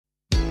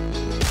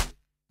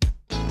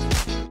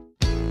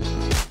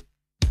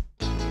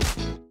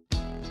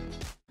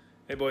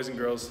Hey boys and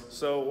girls,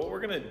 so what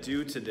we're gonna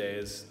do today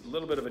is a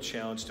little bit of a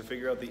challenge to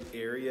figure out the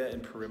area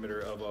and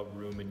perimeter of a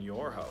room in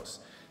your house.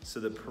 So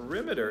the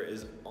perimeter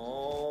is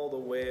all the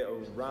way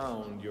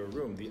around your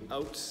room, the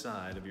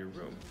outside of your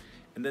room.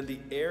 And then the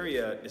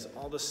area is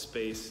all the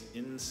space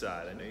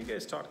inside. I know you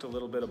guys talked a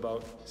little bit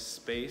about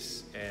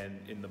space and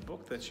in the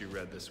book that you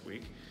read this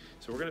week.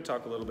 So we're gonna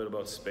talk a little bit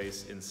about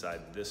space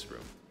inside this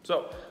room.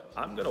 So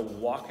I'm gonna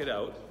walk it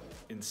out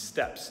in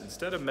steps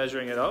instead of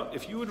measuring it out.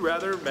 If you would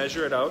rather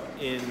measure it out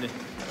in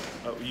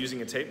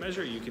using a tape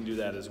measure, you can do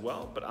that as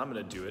well, but I'm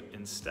gonna do it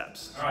in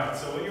steps. All right,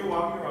 so when you're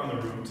walking around the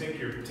room, take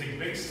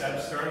big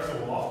steps, start at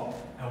the wall,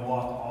 and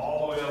walk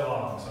all the way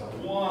along. So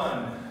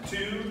 1,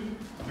 2,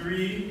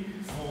 3,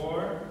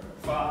 4,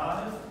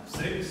 5,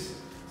 6,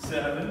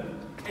 7,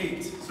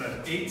 8. So I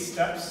have 8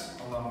 steps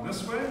along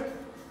this way.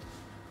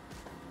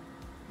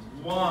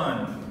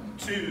 1,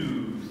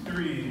 2,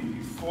 3,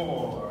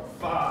 4,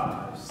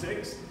 5,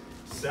 6,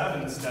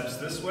 7 steps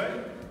this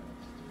way.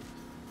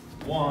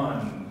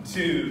 1,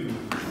 2,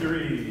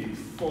 3,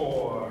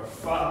 4,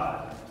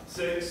 5,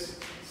 6,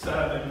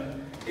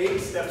 7, 8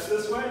 steps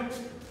this way.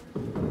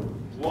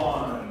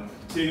 1,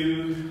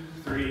 2,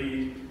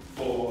 3,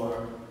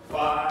 4,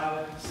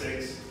 5,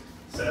 6,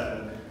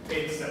 7,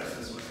 8 steps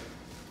this way.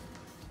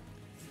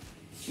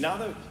 Now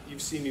that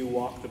you've seen me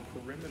walk the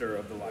perimeter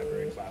of the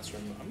library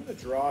classroom, I'm going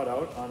to draw it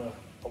out on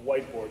a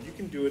whiteboard. You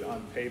can do it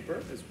on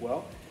paper as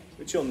well.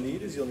 What you'll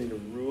need is you'll need a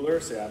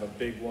ruler, say I have a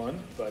big one,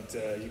 but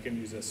you can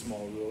use a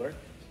small ruler,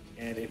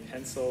 and a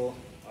pencil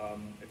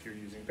if you're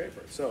using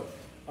paper. So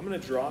I'm going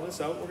to draw this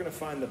out. We're going to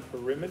find the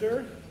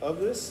perimeter of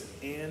this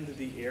and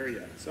the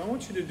area. So I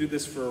want you to do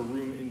this for a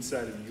room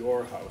inside of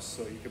your house,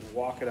 so you can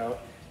walk it out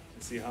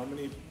and see how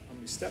many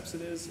steps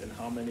it is and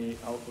what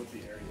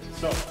the area is.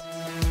 So.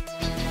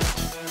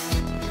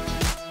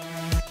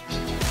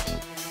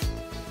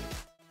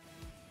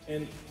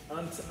 And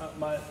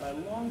my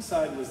long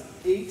side was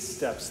 8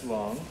 steps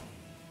long,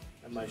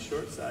 and my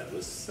short side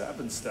was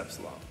 7 steps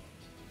long.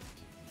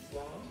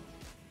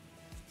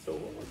 So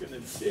what we're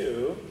going to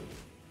do,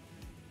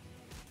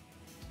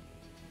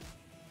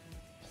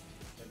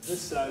 and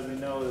this side we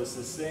know is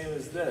the same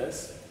as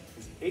this,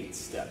 is 8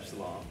 steps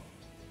long.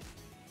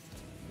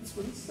 This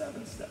one's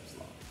 7 steps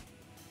long.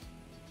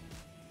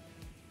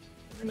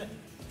 We're going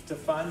to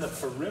find the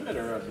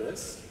perimeter of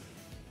this.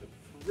 The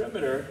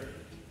perimeter,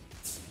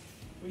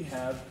 we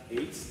have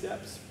 8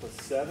 steps plus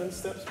 7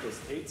 steps plus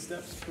 8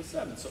 steps plus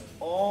 7. So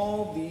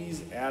all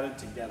these added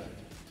together.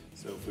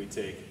 So if we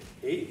take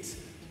 8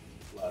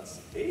 plus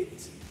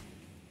 8,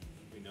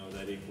 we know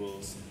that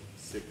equals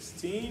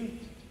 16.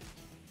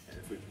 And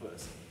if we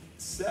plus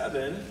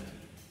 7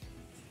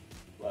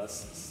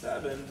 plus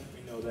 7,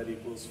 we know that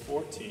equals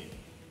 14.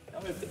 Now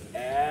we have to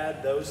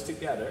add those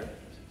together.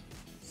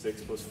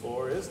 6 plus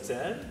 4 is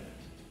 10.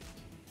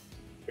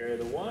 Carry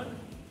the 1.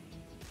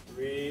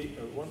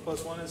 1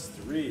 plus 1 is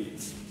 3.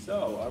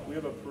 So we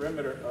have a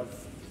perimeter of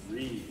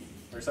 30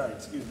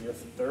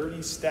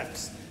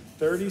 steps.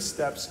 30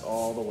 steps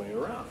all the way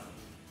around.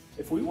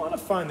 If we want to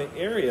find the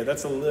area,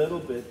 that's a little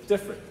bit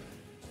different.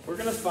 We're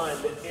going to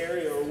find the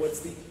area, or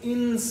what's the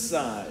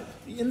inside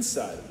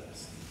of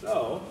this.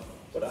 So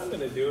what I'm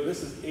going to do,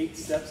 this is 8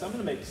 steps, I'm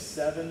going to make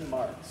 7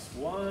 marks.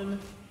 1,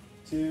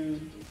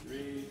 2,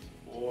 3,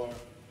 4,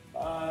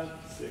 5,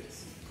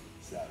 6,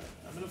 7.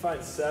 I'm going to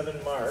find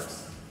 7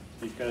 marks,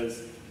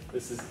 because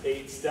this is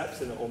 8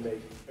 steps, and it will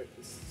make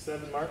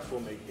 7 marks will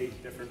make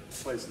 8 different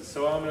places.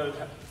 So I'm going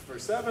to, for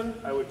 7,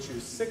 I would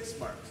choose 6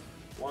 marks.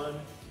 1,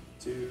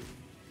 2,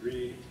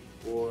 3,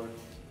 4,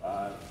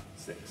 5,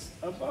 6.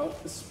 About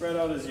as spread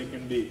out as you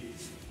can be.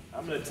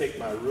 I'm going to take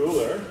my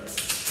ruler,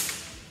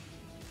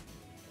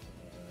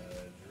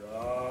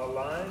 draw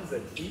lines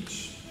at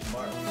each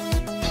mark.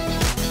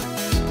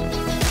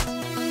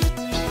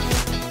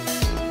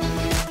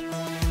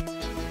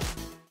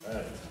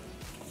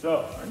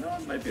 So, I know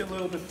it might be a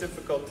little bit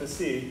difficult to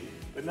see,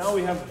 but now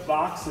we have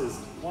boxes.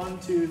 1,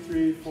 2,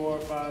 3, 4,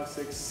 5,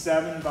 6,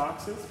 7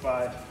 boxes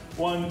by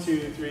 1,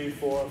 2, 3,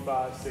 4,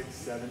 5, 6,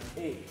 7,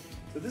 8.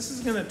 So this is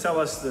going to tell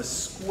us the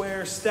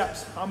square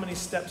steps, how many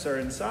steps are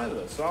inside of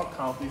those. So I'll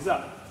count these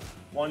up.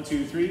 1,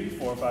 2, 3,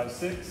 4, 5,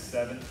 6,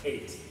 7,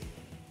 8.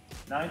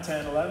 9,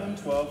 10, 11,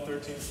 12,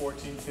 13,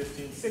 14,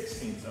 15,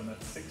 16. So I'm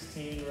at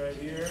 16 right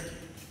here.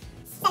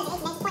 17, 18,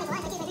 19, 20,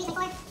 21,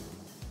 22,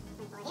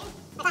 23, 24. 24 here.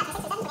 I thought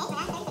 26, 27, 28, 29,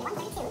 30, 31,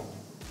 32.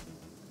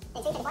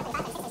 32, 34, 35, 36, 37, 38, 39, 40. 41, 42, 43, 44,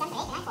 45, 46,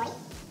 47, 48.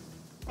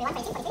 49,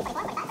 50, 51,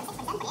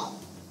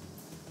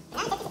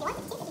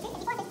 52, 53,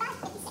 54, 55,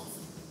 56.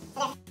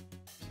 So there.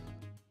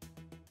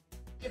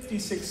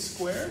 56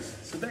 squares,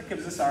 so that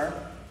gives us our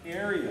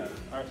area.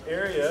 Our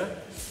area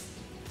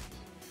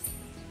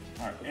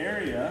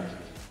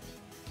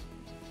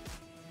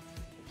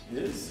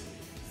is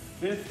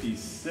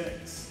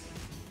 56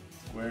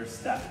 square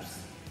steps.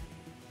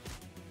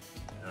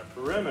 And our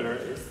perimeter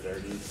is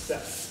 30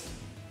 steps.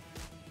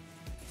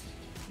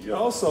 You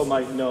also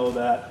might know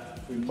that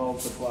if we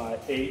multiply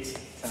 8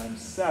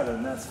 times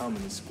 7, that's how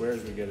many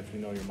squares we get if you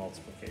know your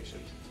multiplication.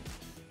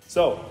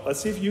 So let's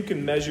see if you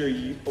can measure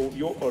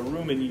a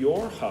room in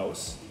your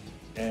house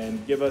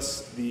and give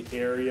us the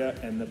area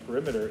and the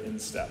perimeter in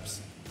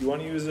steps. If you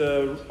want to use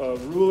a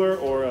ruler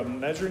or a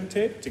measuring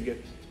tape to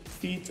get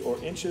feet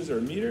or inches or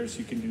meters,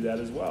 you can do that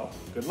as well.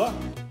 Good luck.